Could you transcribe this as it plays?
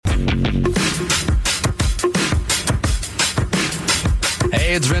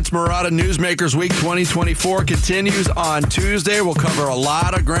Hey, it's Vince Marotta. Newsmakers Week 2024 continues on Tuesday. We'll cover a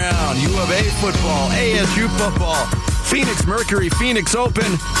lot of ground. U of A football, ASU football, Phoenix Mercury, Phoenix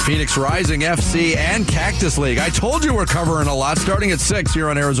Open, Phoenix Rising FC, and Cactus League. I told you we're covering a lot starting at 6 here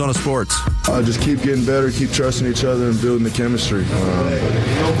on Arizona Sports. Just keep getting better, keep trusting each other, and building the chemistry.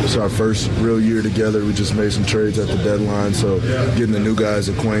 It's our first real year together. We just made some trades at the deadline, so getting the new guys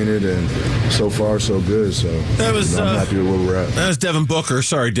acquainted, and so far, so good. So I'm happy with where we're at. That was Devin Booker.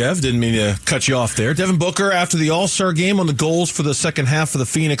 Sorry, Dev. Didn't mean to cut you off there. Devin Booker, after the All-Star game on the goals for the second half for the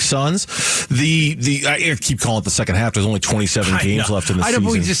Phoenix Suns. I keep calling it the second half. There's only 27 games left in the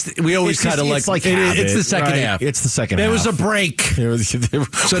season. We always kind of it's the second half. It's the second half. There was a break.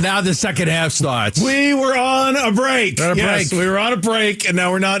 So now the second half starts. We were on a break. We were on a break, and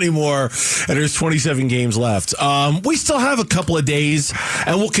now we're not anymore. And there's 27 games left. We still have a couple of days,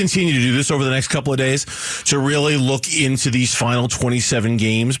 and we'll continue to do this over the next couple of days to really look into these final 27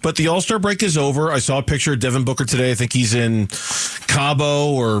 games. But the All-Star break is over. I saw a picture of Devin Booker today. I think he's in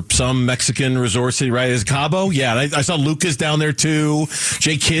Cabo or some Mexican resort city, right? Is it Cabo? Yeah, I saw Lucas down there too.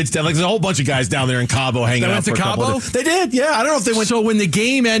 Jay Kidd's down. There's a whole bunch of guys down there in Cabo hanging out for a couple of days. They did, yeah. I don't know if they went. So when the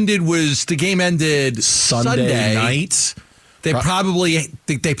game ended, Sunday night. They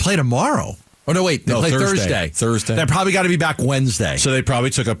they play tomorrow. Oh, no, wait. They play Thursday. They probably got to be back Wednesday. So they probably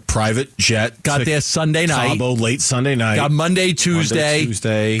took a private jet. Got there Sunday night. Cabo, late Sunday night. Got Monday,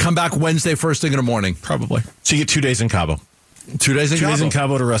 Tuesday. Come back Wednesday, first thing in the morning. Probably. So you get 2 days in Cabo. 2 days in Cabo. 2 days in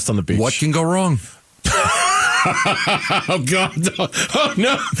Cabo to rest on the beach. What can go wrong? Oh, God. Oh,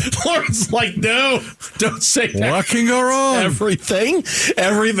 no. Lauren's like, no. Don't say that. What can go wrong? Everything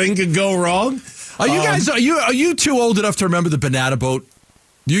can go wrong. Are you guys, are you too old enough to remember the banana boat?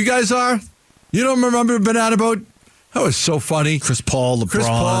 You guys are? You don't remember the banana boat? That was so funny. Chris Paul,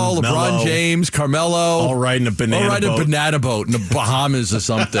 LeBron Melo, James, Carmelo. All riding a banana boat in the Bahamas or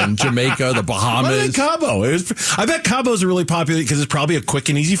something. Jamaica, the Bahamas. Cabo. I bet Cabo's really popular because it's probably a quick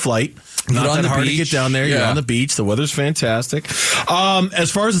and easy flight. Not that hard to get down there. Yeah. You're on the beach. The weather's fantastic.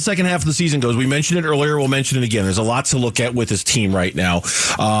 As far as the second half of the season goes, we mentioned it earlier. We'll mention it again. There's a lot to look at with this team right now.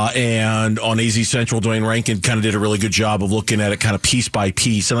 And on AZ Central, Dwayne Rankin kind of did a really good job of looking at it kind of piece by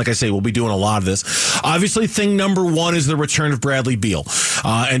piece. And like I say, we'll be doing a lot of this. Obviously, thing number one is the return of Bradley Beal.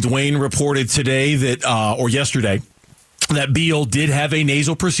 And Dwayne reported today or yesterday, that Beal did have a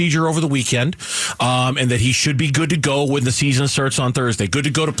nasal procedure over the weekend, and that he should be good to go when the season starts on Thursday. Good to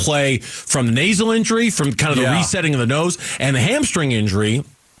go to play from the nasal injury, from kind of the resetting of the nose, and the hamstring injury,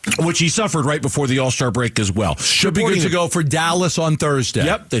 which he suffered right before the All-Star break as well. Should be good to go for Dallas on Thursday.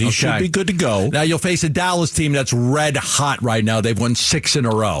 Yep, that he should be good to go. Now, you'll face a Dallas team that's red hot right now. They've won 6 in a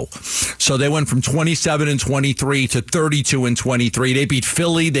row. So they went from 27-23 to 32-23. They beat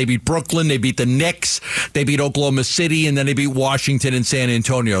Philly, they beat Brooklyn, they beat the Knicks, they beat Oklahoma City, and then they beat Washington and San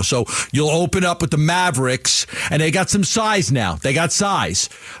Antonio. So you'll open up with the Mavericks, and they got some size now. They got size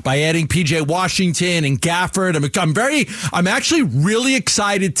by adding P.J. Washington and Gafford. I'm actually really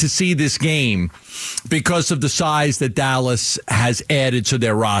excited to see this game because of the size that Dallas has added to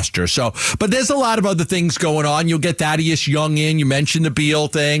their roster. So, but there's a lot of other things going on. You'll get Thaddeus Young in. You mentioned the Beal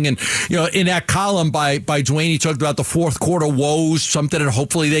thing, and in that column by Dwayne, he talked about the fourth quarter woes, something that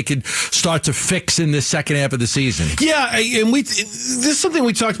hopefully they could start to fix in the second half of the season. Yeah, and this is something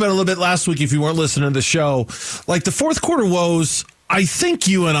we talked about a little bit last week. If you weren't listening to the show, like the fourth quarter woes. I think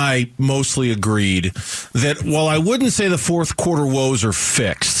you and I mostly agreed that while I wouldn't say the fourth quarter woes are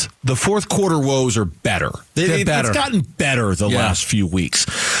fixed, the fourth quarter woes are better. They're better. It's gotten better the last few weeks.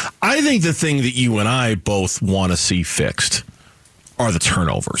 I think the thing that you and I both want to see fixed are the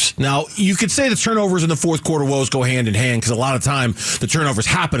turnovers. Now, you could say the turnovers in the fourth quarter woes go hand in hand because a lot of time the turnovers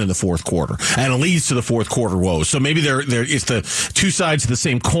happen in the fourth quarter and it leads to the fourth quarter woes. So maybe it's the two sides of the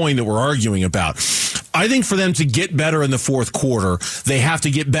same coin that we're arguing about. I think for them to get better in the fourth quarter, they have to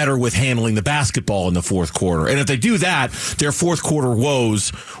get better with handling the basketball in the fourth quarter. And if they do that, their fourth quarter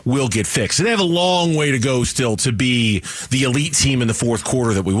woes will get fixed. And they have a long way to go still to be the elite team in the fourth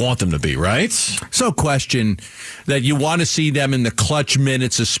quarter that we want them to be, right? So question that you want to see them in the clutch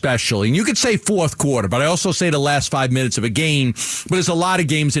minutes especially. And you could say fourth quarter, but I also say the last 5 minutes of a game. But there's a lot of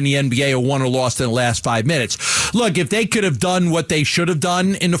games in the NBA are won or lost in the last 5 minutes. Look, if they could have done what they should have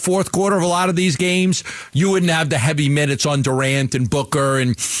done in the fourth quarter of a lot of these games, because you wouldn't have the heavy minutes on Durant and Booker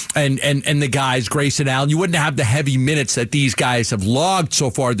and the guys, Grayson Allen. You wouldn't have the heavy minutes that these guys have logged so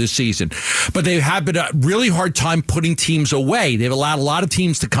far this season. But they have been a really hard time putting teams away. They've allowed a lot of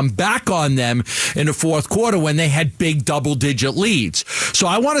teams to come back on them in the fourth quarter when they had big double-digit leads. So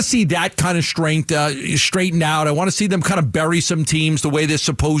I want to see that kind of strength straightened out. I want to see them kind of bury some teams the way they're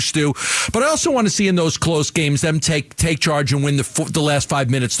supposed to. But I also want to see in those close games them take charge and win the last 5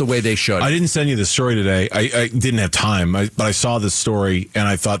 minutes the way they should. I didn't send you the story today. I didn't have time, but I saw this story, and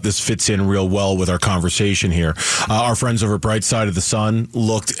I thought this fits in real well with our conversation here. Our friends over at Bright Side of the Sun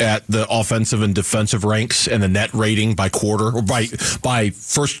looked at the offensive and defensive ranks and the net rating by quarter, or by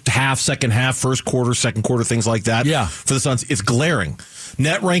first half, second half, first quarter, second quarter, things like that. Yeah. For the Suns, it's glaring.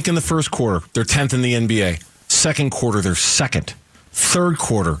 Net rank in the first quarter, they're 10th in the NBA. Second quarter, they're second. Third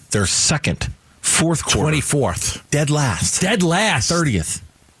quarter, they're second. Fourth quarter, 24th. Dead last. 30th.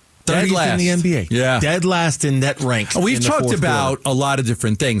 30th in the NBA. Yeah. Dead last in net rank. We've talked about a lot of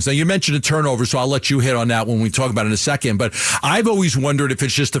different things. Now, you mentioned a turnover, so I'll let you hit on that when we talk about it in a second. But I've always wondered if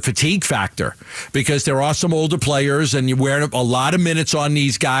it's just a fatigue factor because there are some older players and you're wearing a lot of minutes on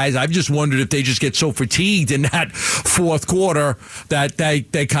these guys. I've just wondered if they just get so fatigued in that fourth quarter that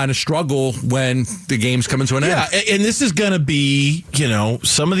they kind of struggle when the games come into an end. Yeah, and this is going to be,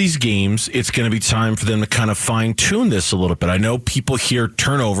 some of these games, it's going to be time for them to kind of fine-tune this a little bit. I know people hear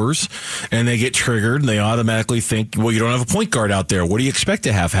turnovers and they get triggered and they automatically think, well, you don't have a point guard out there. What do you expect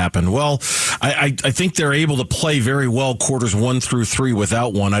to have happen? Well, I think they're able to play very well quarters 1 through 3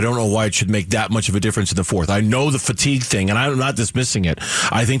 without one. I don't know why it should make that much of a difference in the fourth. I know the fatigue thing, and I'm not dismissing it.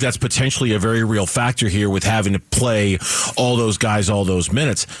 I think that's potentially a very real factor here with having to play all those guys all those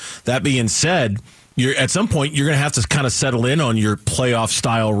minutes. That being said, at some point, you're going to have to kind of settle in on your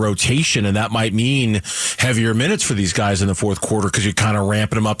playoff-style rotation, and that might mean heavier minutes for these guys in the fourth quarter because you're kind of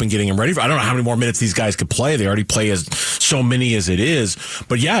ramping them up and getting them ready. I don't know how many more minutes these guys could play. They already play so many as it is.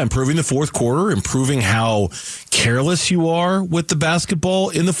 But, yeah, improving the fourth quarter, improving how careless you are with the basketball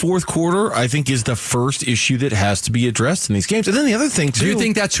in the fourth quarter, I think is the first issue that has to be addressed in these games. And then the other thing, too. Do you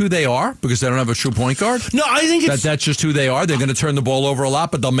think that's who they are because they don't have a true point guard? No, I think that's just who they are. They're going to turn the ball over a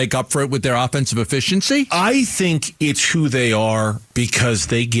lot, but they'll make up for it with their offensive efficiency. I think it's who they are because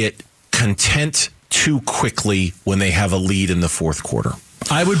they get content too quickly when they have a lead in the fourth quarter.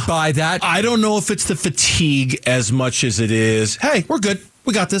 I would buy that. I don't know if it's the fatigue as much as it is, hey, we're good.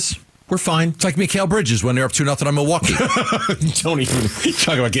 We got this. We're fine. It's like Mikal Bridges when they're up 2-0 on Milwaukee. Don't even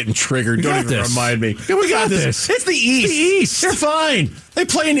talk about getting triggered. Don't even remind me. Yeah, we got this. It's the East. They're fine. They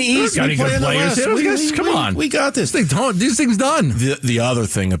play in the East. We play in the West. Come on. We got this. These things done. The other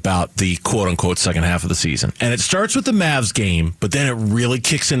thing about the quote-unquote second half of the season, and it starts with the Mavs game, but then it really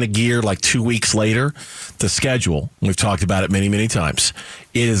kicks into gear like 2 weeks later, the schedule. We've talked about it many, many times.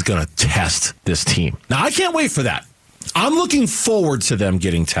 It is going to test this team. Now, I can't wait for that. I'm looking forward to them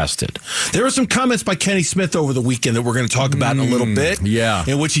getting tested. There were some comments by Kenny Smith over the weekend that we're going to talk about in a little bit. Yeah.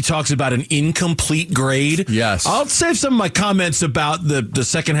 In which he talks about an incomplete grade. Yes. I'll save some of my comments about the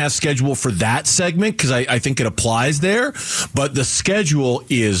second half schedule for that segment because I think it applies there. But the schedule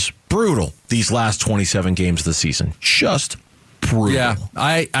is brutal these last 27 games of the season. Just brutal. Yeah.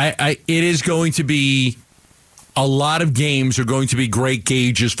 It is going to be... A lot of games are going to be great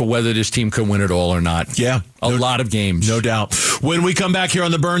gauges for whether this team can win it all or not. Yeah. A lot of games. No doubt. When we come back here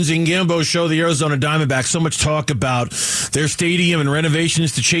on the Burns and Gambo show, the Arizona Diamondbacks, so much talk about their stadium and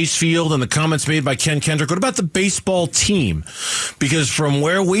renovations to Chase Field and the comments made by Ken Kendrick. What about the baseball team? Because from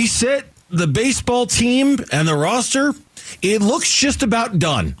where we sit, the baseball team and the roster, it looks just about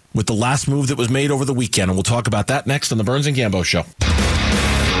done with the last move that was made over the weekend. And we'll talk about that next on the Burns and Gambo show.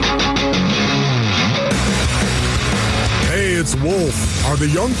 It's Wolf. Are the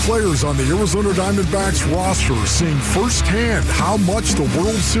young players on the Arizona Diamondbacks roster seeing firsthand how much the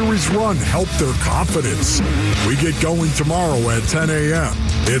World Series run helped their confidence? We get going tomorrow at 10 a.m.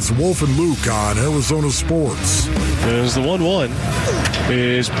 It's Wolf and Luke on Arizona Sports. As the 1-1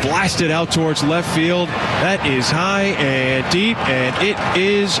 is blasted out towards left field. That is high and deep, and it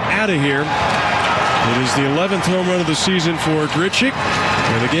is out of here. It is the 11th home run of the season for Grichuk,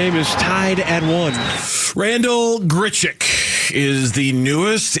 and the game is tied at 1. Randall Grichuk is the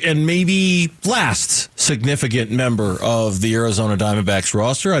newest and maybe last significant member of the Arizona Diamondbacks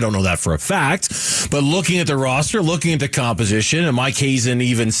roster. I don't know that for a fact, but looking at the roster, looking at the composition, and Mike Hazen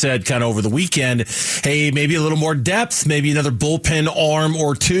even said kind of over the weekend, hey, maybe a little more depth, maybe another bullpen arm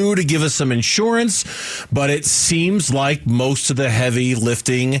or two to give us some insurance, but it seems like most of the heavy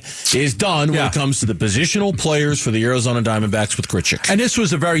lifting is done when it comes to the positional players for the Arizona Diamondbacks with Grichuk. And this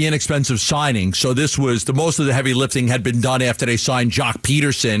was a very inexpensive signing, so this was most of the heavy lifting had been done after after they signed Jock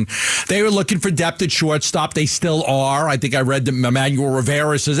Pederson. They were looking for depth at shortstop. They still are. I think I read that Emmanuel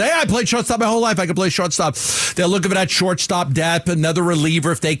Rivera says, hey, I played shortstop my whole life. I can play shortstop. They're looking for that shortstop depth, another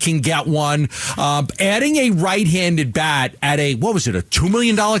reliever if they can get one. Adding a right-handed bat at a $2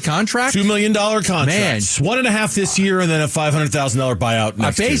 million contract? $2 million contract. Man. 1.5 this year and then a $500,000 buyout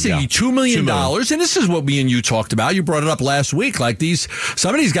next basically year. $2 million. And this is what me and you talked about. You brought it up last week. Like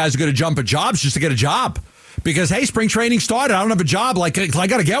some of these guys are going to jump at jobs just to get a job. Because, hey, spring training started. I don't have a job. Like I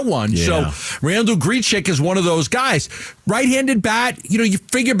got to get one. Yeah. So Randall Grichuk is one of those guys. Right-handed bat, you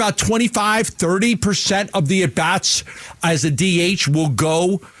figure about 25, 30% of the at-bats as a DH will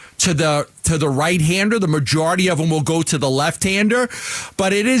go to the right-hander. The majority of them will go to the left-hander.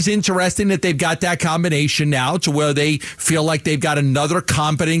 But it is interesting that they've got that combination now to where they feel like they've got another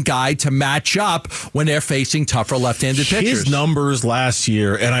competent guy to match up when they're facing tougher left-handed pitchers. His numbers last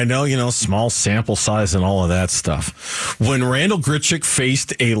year, and I know, small sample size and all of that stuff. When Randall Grichuk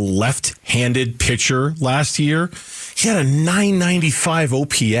faced a left-handed pitcher last year, he had a 995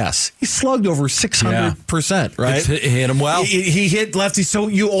 OPS. He slugged over 600%, right? It hit him well. He hit lefty, so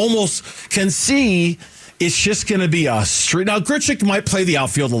you almost can see it's just going to be a straight. Now, Grichuk might play the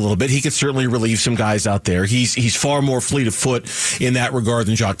outfield a little bit. He could certainly relieve some guys out there. He's far more fleet of foot in that regard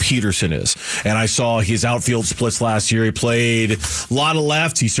than Jock Pederson is. And I saw his outfield splits last year. He played a lot of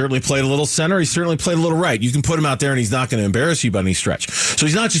left. He certainly played a little center. He certainly played a little right. You can put him out there, and he's not going to embarrass you by any stretch. So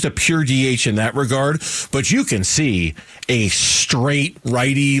he's not just a pure DH in that regard, but you can see a straight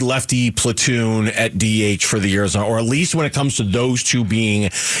righty-lefty platoon at DH for the Arizona, or at least when it comes to those two being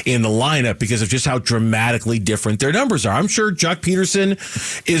in the lineup because of just how dramatically different their numbers are. I'm sure Jock Pederson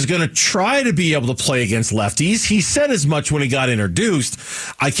is going to try to be able to play against lefties. He said as much when he got introduced.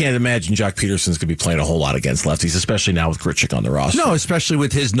 I can't imagine Jock Pederson's going to be playing a whole lot against lefties, especially now with Grichuk on the roster. No, especially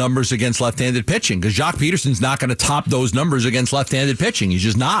with his numbers against left-handed pitching, because Jock Pederson's not going to top those numbers against left-handed pitching. He's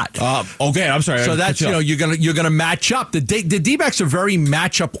just not. Okay, I'm sorry. So that's you're gonna match up. The D-backs are very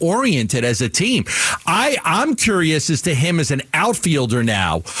matchup oriented as a team. I'm curious as to him as an outfielder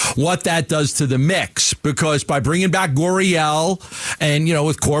now, what that does to the mix. Because by bringing back Gurriel and,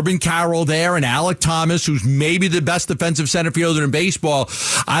 with Corbin Carroll there and Alec Thomas, who's maybe the best defensive center fielder in baseball,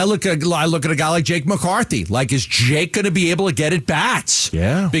 I look at a guy like Jake McCarthy. Like, is Jake going to be able to get at bats?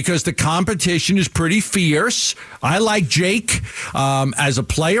 Yeah. Because the competition is pretty fierce. I like Jake as a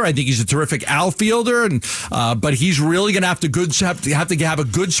player. I think he's a terrific outfielder, but he's really going to have to have a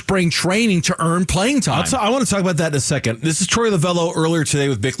good spring training to earn playing time. I want to talk about that in a second. This is Troy Lavello earlier today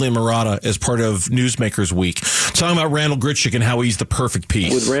with Bickley and Murata as part of Newsmakers Week, talking about Randall Grichuk and how he's the perfect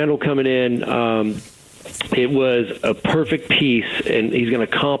piece. With Randall coming in, it was a perfect piece, and he's going to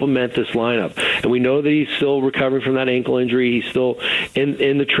complement this lineup. And we know that he's still recovering from that ankle injury. He's still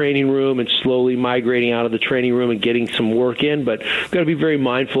in the training room and slowly migrating out of the training room and getting some work in, but we've got to be very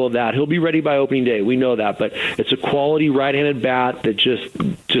mindful of that. He'll be ready by opening day. We know that, but it's a quality right-handed bat that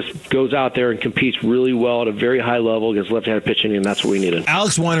just goes out there and competes really well at a very high level against left-handed pitching, and that's what we needed.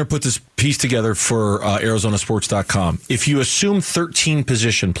 Alex Weiner put this piece together for ArizonaSports.com. If you assume 13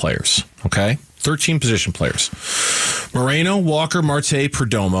 position players, okay? 13 position players. Moreno, Walker, Marte,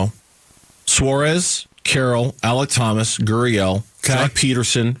 Perdomo, Suarez, Carroll, Alec Thomas, Gurriel, Jock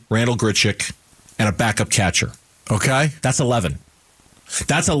Pederson, Randall Grichuk, and a backup catcher. Okay. That's 11.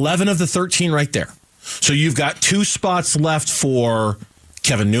 That's 11 of the 13 right there. So you've got 2 spots left for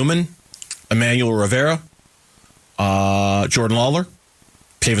Kevin Newman, Emmanuel Rivera, Jordan Lawler,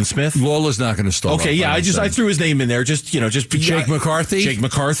 Pavin Smith. Lawler's not going to start. Okay, yeah, I threw his name in there. Just Jake McCarthy. Jake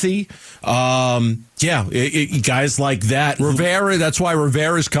McCarthy. Guys like that. Rivera. That's why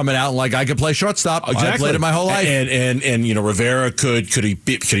Rivera's coming out like I could play shortstop. Exactly. I played it my whole life. And Rivera could he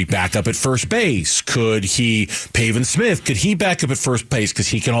back up at first base? Could he Pavin Smith? Could he back up at first base because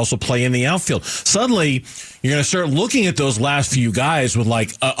he can also play in the outfield? Suddenly, you're going to start looking at those last few guys with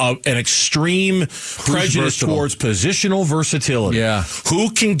like an extreme prejudice towards positional versatility. Yeah.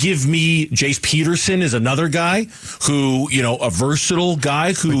 Who can give me Jace Pederson is another guy who, a versatile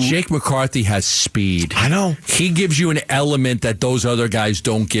guy who. But Jake McCarthy has speed. I know. He gives you an element that those other guys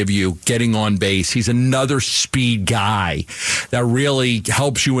don't give you, getting on base. He's another speed guy that really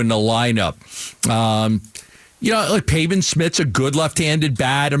helps you in the lineup. Like Pavin Smith's a good left-handed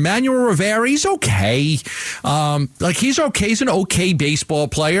bat. Emmanuel Rivera, he's okay. He's okay. He's an okay baseball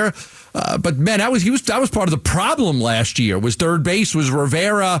player. But man, that was part of the problem last year. Was third base was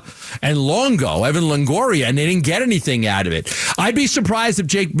Rivera and Longo, Evan Longoria, and they didn't get anything out of it. I'd be surprised if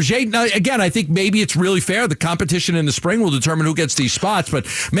Jake. Now, again, I think maybe it's really fair. The competition in the spring will determine who gets these spots. But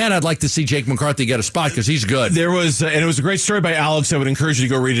man, I'd like to see Jake McCarthy get a spot because he's good. There was, and it was a great story by Alex. I would encourage you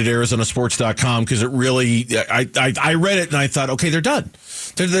to go read it at ArizonaSports.com because it really. I read it and I thought, okay, they're done.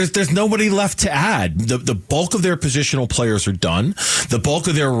 There's nobody left to add. The bulk of their positional players are done. The bulk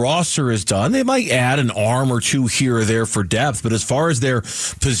of their roster is done. They might add an arm or two here or there for depth, but as far as their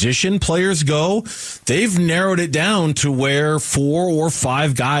position players go, they've narrowed it down to where 4 or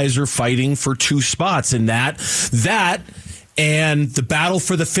 5 guys are fighting for 2 spots, and that and the battle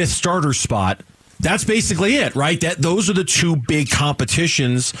for the 5th starter spot. That's basically it, right? Those are the 2 big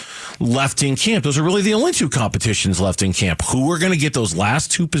competitions left in camp. Those are really the only 2 competitions left in camp. Who are going to get those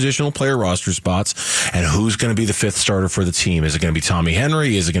last 2 positional player roster spots, and who's going to be the 5th starter for the team? Is it going to be Tommy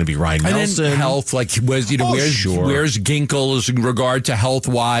Henry? Is it going to be Ryan Nelson? And then health, where's Ginkel in regard to health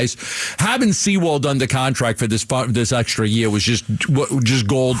wise? Having Sewald under contract for this extra year was just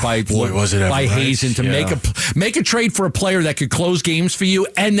gold by Hazen to make a trade for a player that could close games for you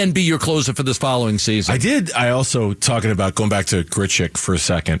and then be your closer for this following season. I also, talking about going back to Grichuk for a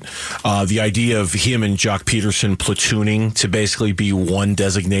second, the idea of him and Jock Pederson platooning to basically be one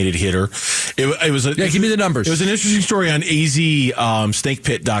designated hitter. Give me the numbers. It was an interesting story on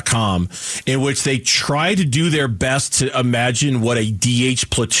AZSnakepit.com in which they tried to do their best to imagine what a DH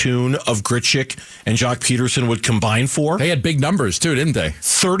platoon of Grichuk and Jock Pederson would combine for. They had big numbers too, didn't they?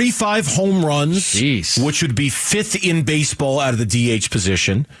 35 home runs, which would be 5th in baseball out of the DH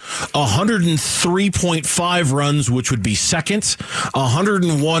position. 103.5 runs, which would be 2nd,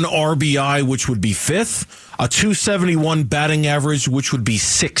 101 RBI, which would be 5th, a 271 batting average, which would be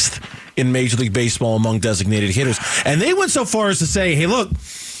 6th in Major League Baseball among designated hitters. And they went so far as to say, hey, look,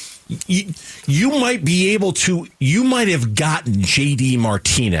 you might have gotten JD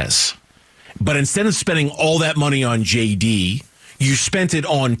Martinez, but instead of spending all that money on JD, you spent it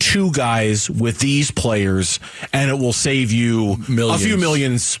on 2 guys with these players, and it will save you a few $1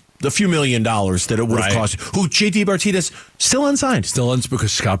 million that it would have cost you. Who, JD Martinez, still unsigned.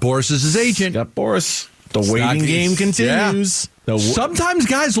 Because Scott Boras is his agent. Scott Boras. The waiting game continues. Yeah. Sometimes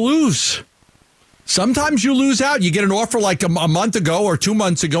guys lose. Sometimes you lose out. You get an offer like a month ago or 2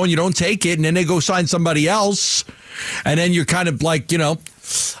 months ago, and you don't take it, and then they go sign somebody else. And then you're kind of like, I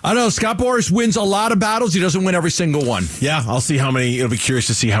don't know. Scott Boras wins a lot of battles. He doesn't win every single one. Yeah, I'll see how many. It'll be curious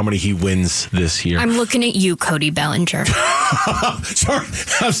to see how many he wins this year. I'm looking at you, Cody Bellinger. Sorry.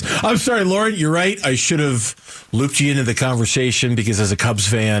 I'm sorry, Lauren. You're right. I should have looped you into the conversation because as a Cubs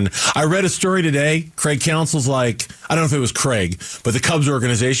fan, I read a story today. Craig Counsell's like, I don't know if it was Craig, but the Cubs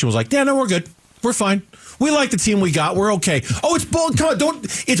organization was like, yeah, no, we're good. We're fine. We like the team we got. We're okay. Oh, it's bull. Come on,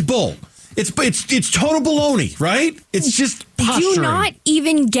 it's bull. It's total baloney, right? It's just posturing. Do not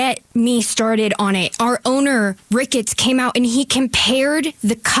even get me started on it. Our owner, Ricketts, came out and he compared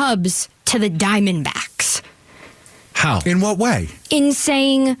the Cubs to the Diamondbacks. How? In what way? In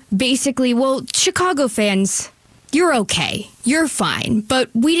saying, basically, well, Chicago fans, you're okay. You're fine.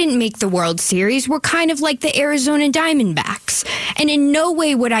 But we didn't make the World Series. We're kind of like the Arizona Diamondbacks. And in no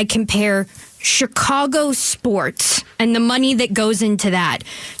way would I compare Chicago sports and the money that goes into that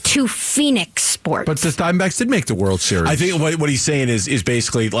to Phoenix sports. But the Diamondbacks did make the World Series. I think what he's saying is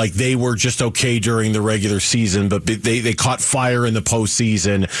basically like they were just okay during the regular season, but they caught fire in the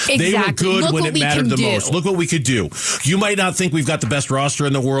postseason. Exactly. They were good when it mattered the most. Look what we could do. You might not think we've got the best roster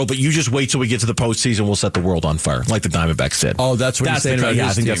in the world, but you just wait till we get to the postseason. We'll set the world on fire, like the Diamondbacks did. Oh, that's what he's saying about his team.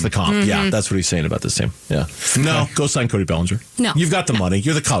 I think that's the comp. Mm-hmm. Yeah, that's what he's saying about this team. Yeah. No, go sign Cody Bellinger. No. You've got the money.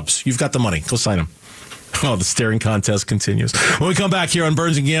 You're the Cubs. You've got the money. Go sign him. Oh, the staring contest continues. When we come back here on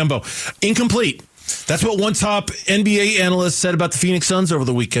Burns and Gambo, incomplete. That's what one top NBA analyst said about the Phoenix Suns over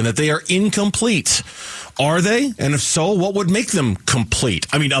the weekend, that they are incomplete. Are they? And if so, what would make them complete?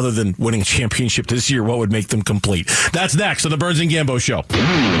 I mean, other than winning a championship this year, what would make them complete? That's next on the Burns and Gambo Show.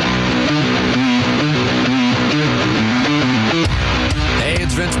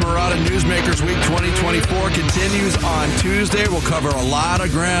 It's Vince Marotta. Newsmakers Week 2024 continues on Tuesday. We'll cover a lot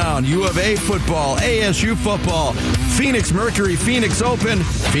of ground. U of A football, ASU football, Phoenix Mercury, Phoenix Open,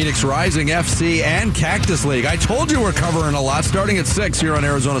 Phoenix Rising FC, and Cactus League. I told you we're covering a lot starting at 6 here on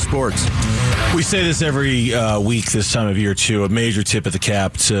Arizona Sports. We say this every week this time of year, too. A major tip of the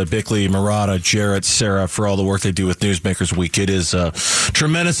cap to Bickley, Marotta, Jarrett, Sarah for all the work they do with Newsmakers Week. It is a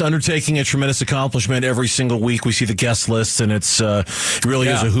tremendous undertaking, a tremendous accomplishment. Every single week we see the guest lists, and it really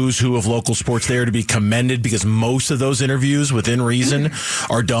is a who's who of local sports there to be commended because most of those interviews, within reason,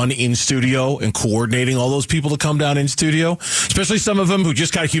 are done in studio and coordinating all those people to come down in studio, especially some of them who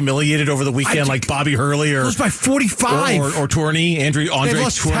just got humiliated over the weekend, like Bobby Hurley or lost by 45 or Tourney, Andre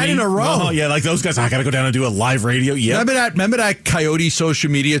lost Tourney 10 in a row. Yeah, like those guys. I got to go down and do a live radio. Yeah, remember that Coyote social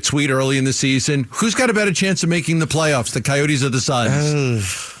media tweet early in the season? Who's got a better chance of making the playoffs, the Coyotes or the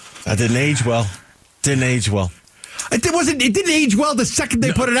Suns? That didn't age well. It didn't age well the second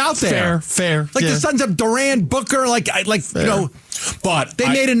they put it out there. Fair. Like the Suns have Durant, Booker, but they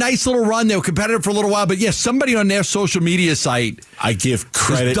made a nice little run. They were competitive for a little while, but somebody on their social media site, I give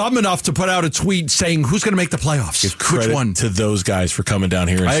credit, was dumb enough to put out a tweet saying who's going to make the playoffs. Give credit Which one? to those guys for coming down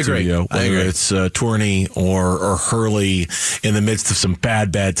here in studio. I agree. Whether it's Tourney or Hurley in the midst of some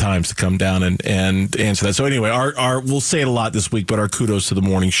bad times to come down and answer that. So anyway, our we'll say it a lot this week, but our kudos to the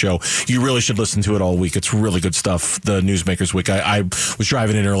morning show. You really should listen to it all week. It's really good stuff. The Newsmakers Week. I was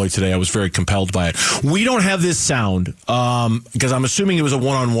driving in early today. I was very compelled by it. We don't have this sound because I'm assuming it was a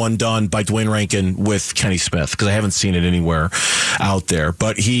one-on-one done by Dwayne Rankin with Kenny Smith because I haven't seen it anywhere out there.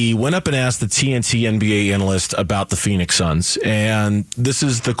 But he went up and asked the TNT NBA analyst about the Phoenix Suns. And this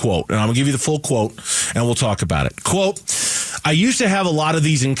is the quote. And I'm going to give you the full quote and we'll talk about it. Quote, I used to have a lot of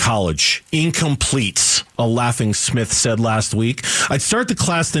these in college. Incompletes, a laughing Smith said last week. I'd start the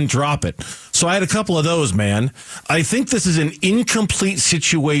class, then drop it. So I had a couple of those, man. I think this is an incomplete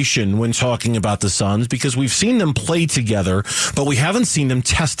situation when talking about the Suns because we've seen them play together, but we haven't seen them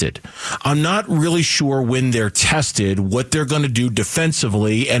tested. I'm not really sure when they're tested, what they're going to do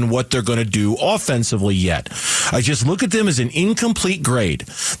defensively and what they're going to do offensively yet. I just look at them as an incomplete grade.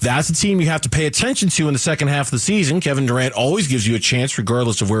 That's a team you have to pay attention to in the second half of the season. Kevin Durant always gives you a chance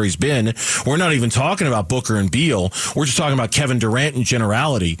regardless of where he's been. We're not even talking about Booker and Beal. We're just talking about Kevin Durant in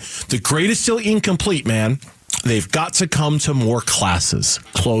generality. The grade is still incomplete, man. They've got to come to more classes.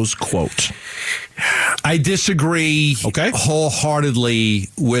 Close quote. I disagree wholeheartedly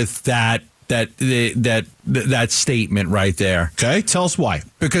with that statement right there. Okay, tell us why.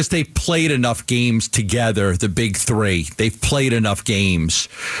 Because they played enough games together, the big three. They've played enough games.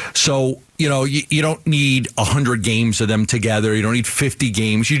 So, you don't need 100 games of them together. You don't need 50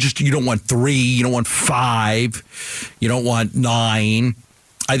 games. You don't want 3. You don't want 5. You don't want 9.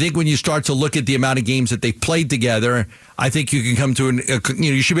 I think when you start to look at the amount of games that they played together, I think you can come to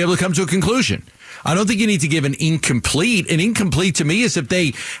you should be able to come to a conclusion. I don't think you need to give an incomplete. An incomplete to me is if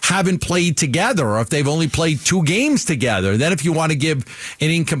they haven't played together or if they've only played 2 games together. Then if you want to give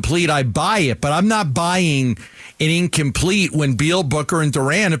an incomplete, I buy it. But I'm not buying an incomplete when Beal, Booker, and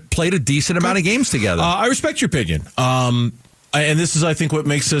Durant have played a decent amount of games together. I respect your opinion. And this is, I think, what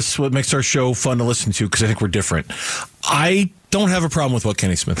makes our show fun to listen to because I think we're different. I don't have a problem with what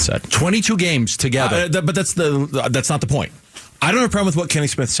Kenny Smith said. 22 games together. But that's not the point. I don't have a problem with what Kenny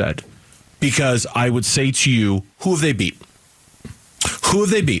Smith said because I would say to you, who have they beat? Who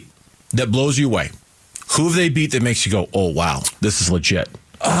have they beat that blows you away? Who have they beat that makes you go, oh, wow, this is legit?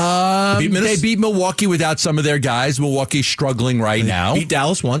 They beat Milwaukee without some of their guys. Milwaukee's struggling right now. Beat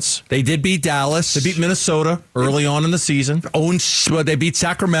Dallas once. They did beat Dallas. They beat Minnesota early on in the season. They beat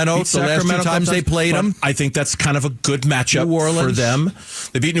Sacramento. Last 2 times they played them. I think that's kind of a good matchup for them.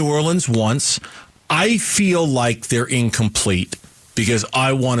 They beat New Orleans once. I feel like they're incomplete because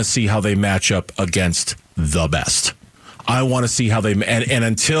I want to see how they match up against the best. I want to see how they and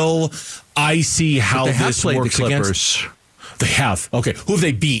until I see how this works the Clippers. Against. They have. Okay. Who have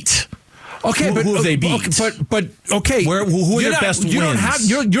they beat? Okay, who have they beat? But okay. Who are their best wins?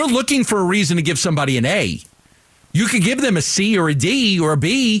 You're looking for a reason to give somebody an A. You could give them a C or a D or a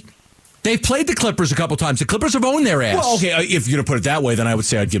B. They've played the Clippers a couple times. The Clippers have owned their ass. Well, okay, if you're going to put it that way, then I would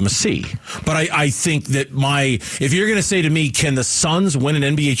say I'd give them a C. But I think that if you're going to say to me, can the Suns win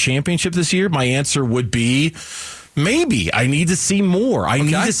an NBA championship this year? My answer would be maybe. I need to see more. I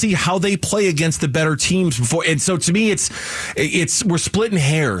need to see how they play against the better teams before. And so to me, it's we're splitting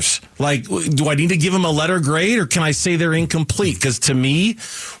hairs. Like, do I need to give them a letter grade or can I say they're incomplete? Because to me,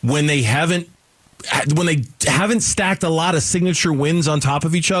 when they haven't stacked a lot of signature wins on top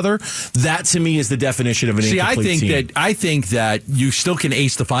of each other, that to me is the definition of an incomplete team. I think that you still can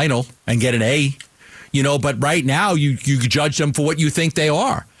ace the final and get an A, but right now you judge them for what you think they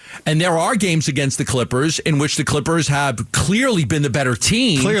are. And there are games against the Clippers in which the Clippers have clearly been the better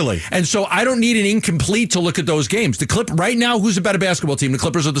team. Clearly. And so I don't need an incomplete to look at those games. Right now, who's a better basketball team, the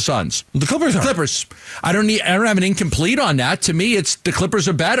Clippers or the Suns? The Clippers are. Clippers. I don't have an incomplete on that. To me, it's the Clippers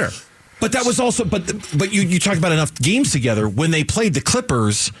are better. But that was also, but you talked about enough games together. When they played the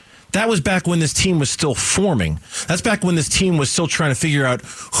Clippers, that was back when this team was still forming. That's back when this team was still trying to figure out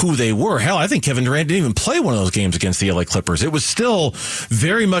who they were. Hell, I think Kevin Durant didn't even play one of those games against the LA Clippers. It was still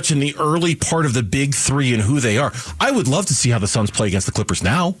very much in the early part of the big three and who they are. I would love to see how the Suns play against the Clippers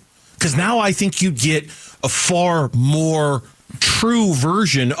now. Because now I think you get a far more true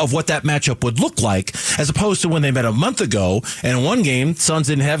version of what that matchup would look like, as opposed to when they met a month ago, and in one game, Suns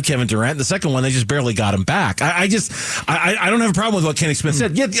didn't have Kevin Durant. The second one, they just barely got him back. I don't have a problem with what Kenny Smith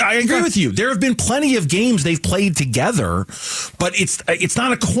said. Yeah, I agree with you. There have been plenty of games they've played together, but it's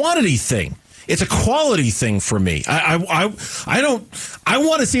not a quantity thing. It's a quality thing for me. I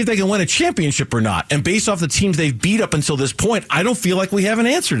want to see if they can win a championship or not. And based off the teams they've beat up until this point, I don't feel like we have an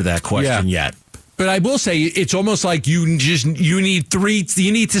answer to that question yet. But I will say it's almost like you need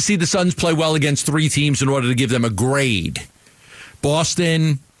to see the Suns play well against three teams in order to give them a grade.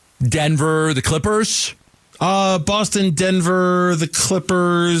 Boston, Denver, the Clippers. Boston, Denver, the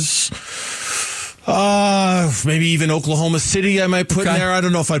Clippers. Maybe even Oklahoma City I might put in there. I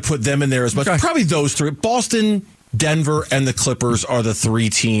don't know if I'd put them in there as much. Probably those three. Boston, Denver, and the Clippers are the three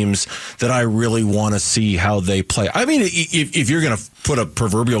teams that I really want to see how they play. I mean, if you're going to put a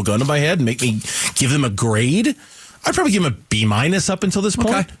proverbial gun to my head and make me give them a grade, I'd probably give them a B- up until this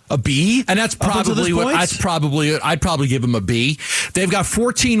point. A B, and that's probably I'd probably give them a B. They've got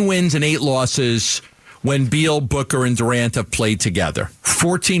 14 wins and 8 losses when Beal, Booker, and Durant have played together.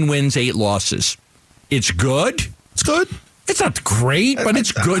 14 wins, 8 losses. It's good. It's good. It's not great, but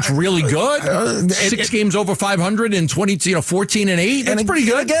it's good. It's really good. 6 games over 500 and 14 and 8. That's pretty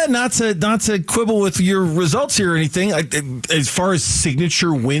good. Again, not to quibble with your results here or anything. As far as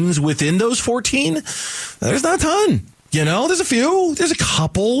signature wins within those 14, there's not a ton. There's a few. There's a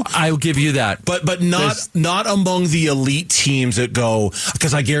couple. I'll give you that, but not among the elite teams that go.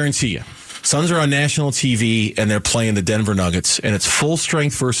 Because I guarantee you, Suns are on national TV, and they're playing the Denver Nuggets, and it's full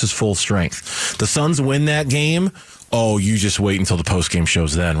strength versus full strength. The Suns win that game. Oh, you just wait until the postgame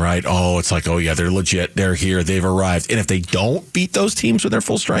shows then, right? Oh, it's like, oh, yeah, they're legit. They're here. They've arrived. And if they don't beat those teams with their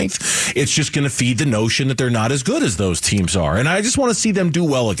full strength, it's just going to feed the notion that they're not as good as those teams are. And I just want to see them do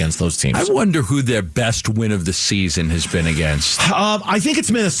well against those teams. I wonder who their best win of the season has been against. I think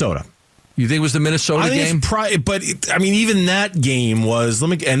it's Minnesota. You think it was the Minnesota game? Even that game was,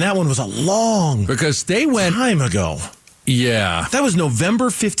 and that one was a long time ago. Yeah. That was November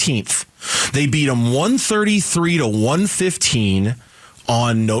 15th. They beat them 133 to 115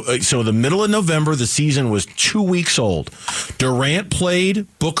 so the middle of November. The season was 2 weeks old. Durant played,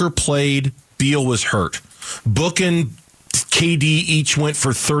 Booker played, Beal was hurt. Book and KD each went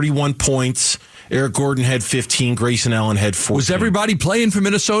for 31 points. Eric Gordon had 15. Grayson Allen had 14. Was everybody playing for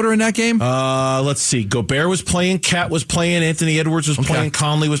Minnesota in that game? Let's see. Gobert was playing. Cat was playing. Anthony Edwards was playing.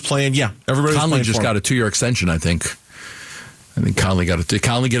 Conley was playing. Yeah, everybody was playing. Conley just got a 2-year extension, I think. Conley got did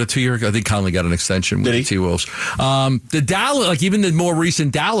Conley get a 2-year? I think Conley got an extension with the T-Wolves. The Dallas, even the more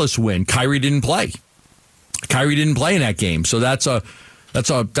recent Dallas win, Kyrie didn't play. Kyrie didn't play in that game, so that's a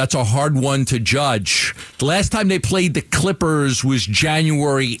hard one to judge. The last time they played the Clippers was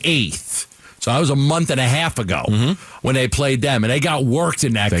January 8th. So that was a month and a half ago when they played them, and they got worked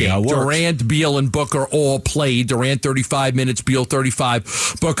in that game. Durant, Beal, and Booker all played. Durant 35 minutes, Beal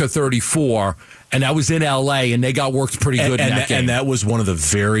 35, Booker 34, and that was in L.A., and they got worked pretty good in that game. And that was one of the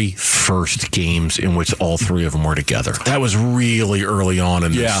very first games in which all three of them were together. That was really early on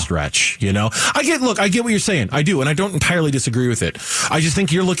in this stretch, I get what you're saying. I do, and I don't entirely disagree with it. I just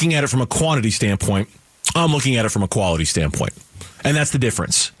think you're looking at it from a quantity standpoint. I'm looking at it from a quality standpoint. And that's the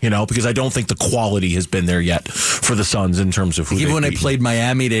difference, because I don't think the quality has been there yet for the Suns in terms of who even when they played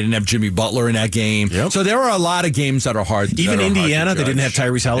Miami, they didn't have Jimmy Butler in that game. Yep. So there are a lot of games that are hard. Even Indiana, they didn't have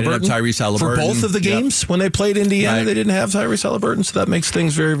Tyrese Halliburton. For both of the games, when they played Indiana, they didn't have Tyrese Halliburton. So that makes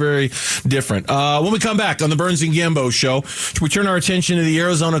things very, very different. When we come back on the Burns and Gambo show, we turn our attention to the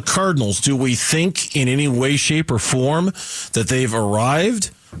Arizona Cardinals. Do we think in any way, shape, or form that they've arrived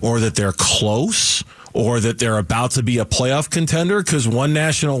or that they're close? Or that they're about to be a playoff contender? Because one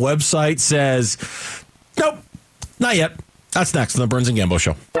national website says, nope, not yet. That's next on the Burns and Gambo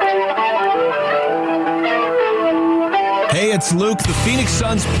show. Hey, it's Luke. The Phoenix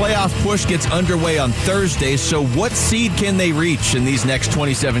Suns playoff push gets underway on Thursday, so what seed can they reach in these next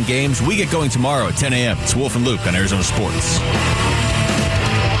 27 games? We get going tomorrow at 10 a.m. It's Wolf and Luke on Arizona Sports.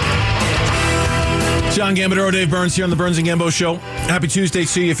 John Gambadoro, Dave Burns here on the Burns and Gambo Show. Happy Tuesday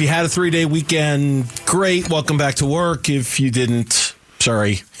to you. If you had a 3-day weekend, great. Welcome back to work. If you didn't,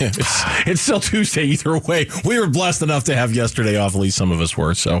 sorry. It's still Tuesday either way. We were blessed enough to have yesterday off. At least some of us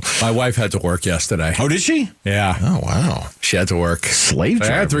were. So my wife had to work yesterday. Oh, did she? Yeah. Oh, wow. She had to work. Slave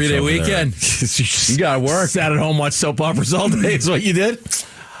driver. 3-day weekend. You got to work. Sat at home, watch soap operas all day is what you did?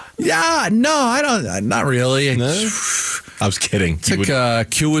 Yeah. No, I don't. Not really. No? I was kidding.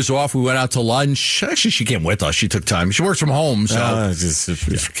 Q was off. We went out to lunch. Actually, she came with us. She took time. She works from home, so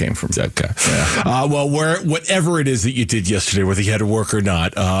just came from. Okay. Yeah. Well, whatever it is that you did yesterday, whether you had to work or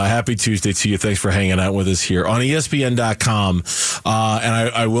not, happy Tuesday to you. Thanks for hanging out with us here on ESPN.com.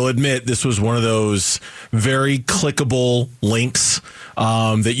 And I will admit, this was one of those very clickable links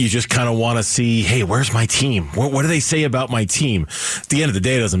that you just kind of want to see, hey, where's my team? What do they say about my team? At the end of the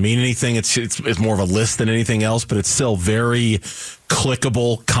day, it doesn't mean anything. It's more of a list than anything else, but it's still very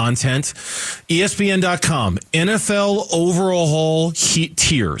clickable content. ESPN.com, NFL overall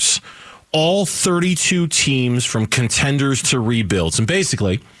tiers. All 32 teams from contenders to rebuilds. And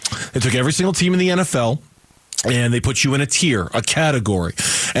basically, they took every single team in the NFL and they put you in a tier, a category.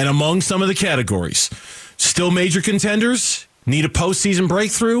 And among some of the categories, still major contenders, need a postseason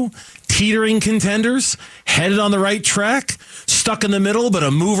breakthrough, teetering contenders, headed on the right track, stuck in the middle but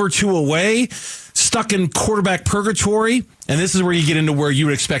a move or two away, stuck in quarterback purgatory. And this is where you get into where you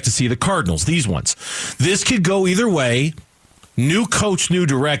would expect to see the Cardinals, these ones. This could go either way. New coach, new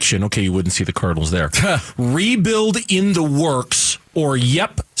direction. Okay, you wouldn't see the Cardinals there. Rebuild in the works, or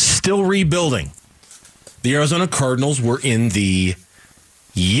still rebuilding. The Arizona Cardinals were in the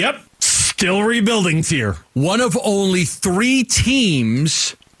still rebuilding tier. One of only 3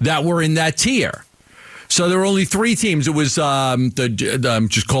 teams that were in that tier. So there were only 3 teams. It was I'm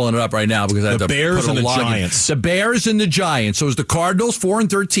just calling it up right now because I had the to Bears put and the login. Giants. The Bears and the Giants. So it was the Cardinals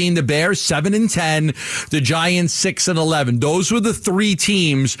 4-13, the Bears 7-10, the Giants 6-11. Those were the 3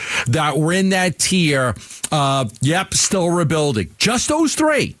 teams that were in that tier. Still rebuilding. Just those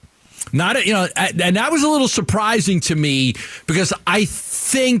 3. Not and that was a little surprising to me because I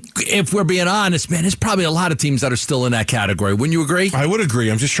think, if we're being honest, man, there's probably a lot of teams that are still in that category. Wouldn't you agree? I would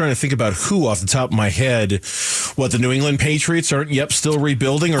agree. I'm just trying to think about who off the top of my head. What, the New England Patriots aren't still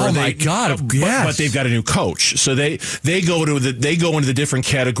rebuilding? Or oh are my they, God! Yes. But they've got a new coach, so they go into the different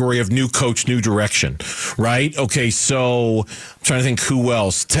category of new coach, new direction, right? Okay, so I'm trying to think who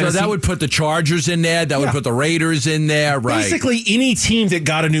else. Tennessee. So that would put the Chargers in there. That would put the Raiders in there. Right. Basically, any team that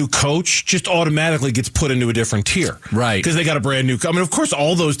got a new coach just automatically gets put into a different tier, right? Because they got a brand new. I mean, of course,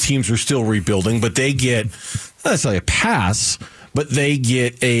 all those teams are still rebuilding, but they get not necessarily a pass, but they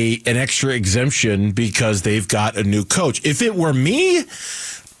get an extra exemption because they've got a new coach. If it were me,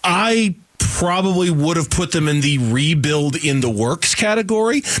 I probably would have put them in the rebuild in the works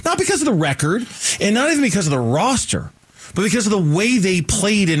category, not because of the record and not even because of the roster, but because of the way they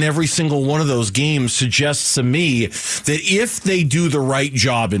played in every single one of those games suggests to me that if they do the right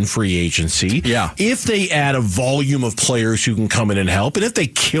job in free agency, if they add a volume of players who can come in and help, and if they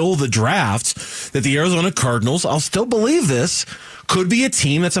kill the drafts, that the Arizona Cardinals, I'll still believe this, could be a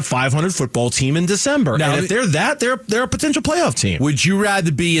team that's a 500 football team in December. Now, and if they're a potential playoff team. Would you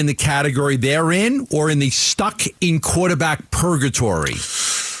rather be in the category they're in or in the stuck in quarterback purgatory?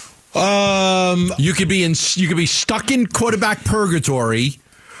 You could be stuck in quarterback purgatory,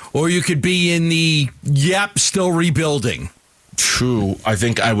 or you could be in the still rebuilding. True. I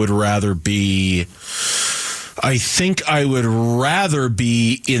think I would rather be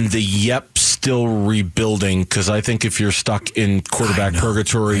in the still rebuilding, because I think if you're stuck in quarterback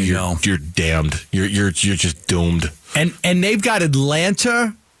purgatory, you're damned. You're just doomed. And they've got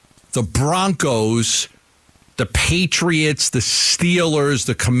Atlanta, the Broncos, the Patriots, the Steelers,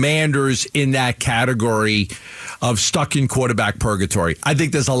 the Commanders in that category of stuck in quarterback purgatory. I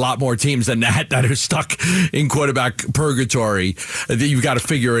think there's a lot more teams than that are stuck in quarterback purgatory. That you've got to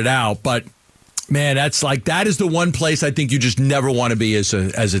figure it out. But man, that is the one place I think you just never want to be as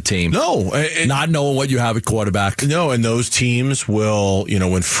a team. No. Not knowing what you have at quarterback. No, and those teams will,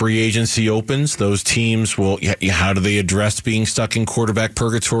 when free agency opens, those teams will, how do they address being stuck in quarterback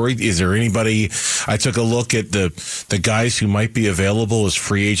purgatory? Is there anybody, I took a look at the guys who might be available as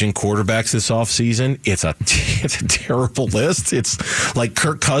free agent quarterbacks this offseason. It's a terrible list. It's like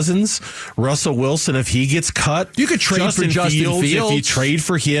Kirk Cousins, Russell Wilson, if he gets cut. You could trade for Justin Fields. If you trade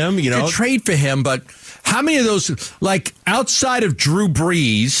for him, you could trade for him. But how many of those, like outside of Drew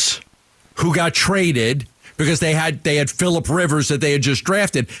Brees, who got traded because they had Phillip Rivers that they had just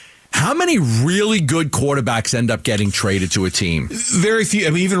drafted, how many really good quarterbacks end up getting traded to a team? Very few. I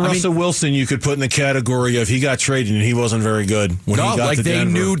mean, even Russell Wilson, you could put in the category of he got traded and he wasn't very good when he got to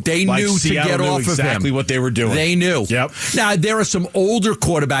Denver. They knew to get off of him. Exactly what they were doing. They knew. Yep. Now, there are some older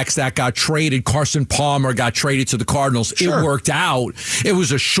quarterbacks that got traded. Carson Palmer got traded to the Cardinals. Sure. It worked out. It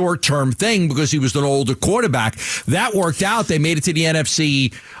was a short-term thing because he was an older quarterback. That worked out. They made it to the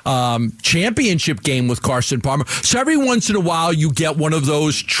NFC championship game with Carson Palmer. So every once in a while, you get one of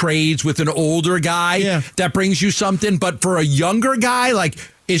those trades with an older guy that brings you something. But for a younger guy, like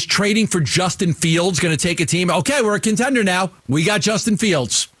Is trading for Justin Fields going to take a team? Okay, we're a contender now. We got Justin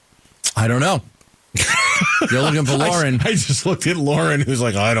Fields. I don't know. You're looking for Lauren. I just looked at Lauren, who's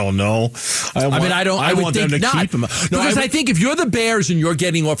like, I don't know. I want them to keep him. Because I think if you're the Bears and you're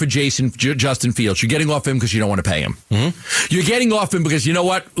getting off of Justin Fields, you're getting off him because you don't want to pay him. Mm-hmm. You're getting off him because, you know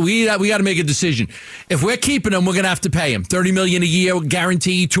what? We got to make a decision. If we're keeping him, we're going to have to pay him. $30 million a year,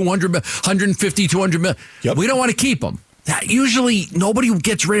 guaranteed, $200, $150, $200 million. Yep. We don't want to keep him. Usually, nobody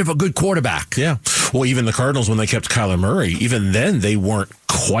gets rid of a good quarterback. Yeah. Well, even the Cardinals, when they kept Kyler Murray, even then they weren't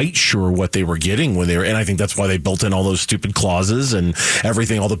quite sure what they were getting when they were, and I think that's why they built in all those stupid clauses and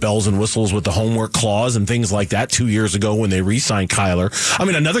everything, all the bells and whistles with the homework clause and things like that 2 years ago when they re-signed Kyler. I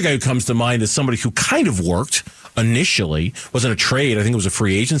mean, another guy who comes to mind is somebody who kind of worked initially, wasn't a trade, I think it was a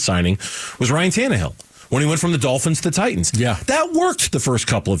free agent signing, was Ryan Tannehill. When he went from the Dolphins to the Titans. Yeah. That worked the first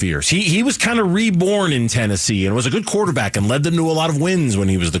couple of years. He was kind of reborn in Tennessee and was a good quarterback and led them to a lot of wins when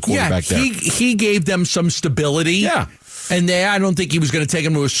he was the quarterback there. He gave them some stability. Yeah. And I don't think he was going to take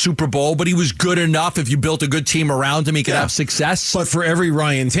him to a Super Bowl, but he was good enough. If you built a good team around him, he could have success. But for every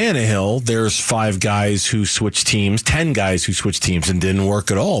Ryan Tannehill, there's 5 guys who switched teams, 10 guys who switched teams and didn't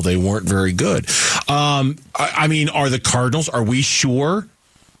work at all. They weren't very good. I mean, are we sure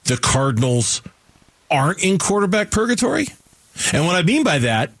the Cardinals aren't in quarterback purgatory? And what I mean by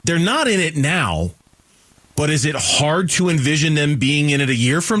that, they're not in it now, but is it hard to envision them being in it a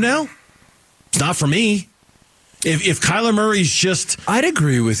year from now? It's not for me. If Kyler Murray's just... I'd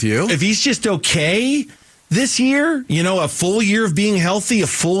agree with you. If he's just okay this year, a full year of being healthy, a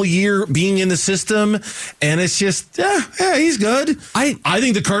full year being in the system, and it's just, he's good. I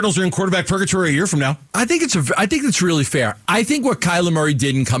think the Cardinals are in quarterback purgatory a year from now. I think it's really fair. I think what Kyler Murray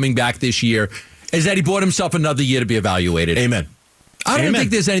did in coming back this year is that he bought himself another year to be evaluated. Amen. I don't think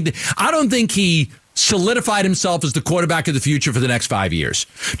there's anything. I don't think he solidified himself as the quarterback of the future for the next 5 years.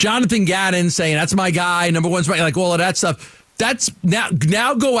 Jonathan Gannon saying, that's my guy, number one's my, like all of that stuff. That's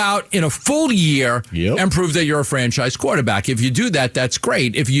now go out in a full year and prove that you're a franchise quarterback. If you do that, that's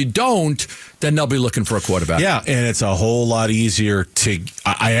great. If you don't, then they'll be looking for a quarterback. Yeah, and it's a whole lot easier to...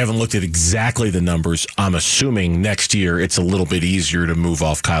 I haven't looked at exactly the numbers. I'm assuming next year it's a little bit easier to move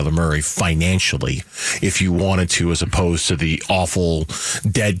off Kyler Murray financially if you wanted to, as opposed to the awful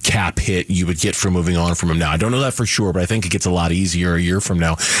dead cap hit you would get from moving on from him now. I don't know that for sure, but I think it gets a lot easier a year from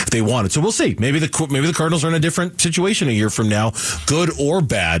now if they wanted. So we'll see. Maybe the Cardinals are in a different situation a year from now, good or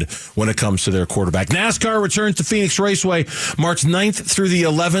bad, when it comes to their quarterback. NASCAR returns to Phoenix Raceway March 9th through the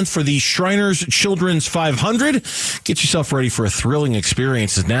 11th for the Shriners Children's 500. Get yourself ready for a thrilling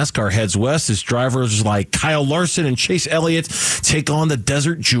experience as NASCAR heads west as drivers like Kyle Larson and Chase Elliott take on the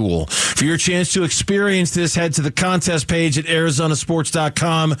Desert Jewel. For your chance to experience this, head to the contest page at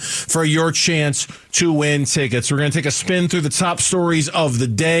arizonasports.com for your chance to win tickets. We're going to take a spin through the top stories of the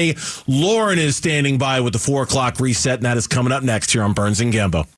day. Lauren is standing by with the 4 o'clock reset, and that is coming up next here on Burns and Gambo.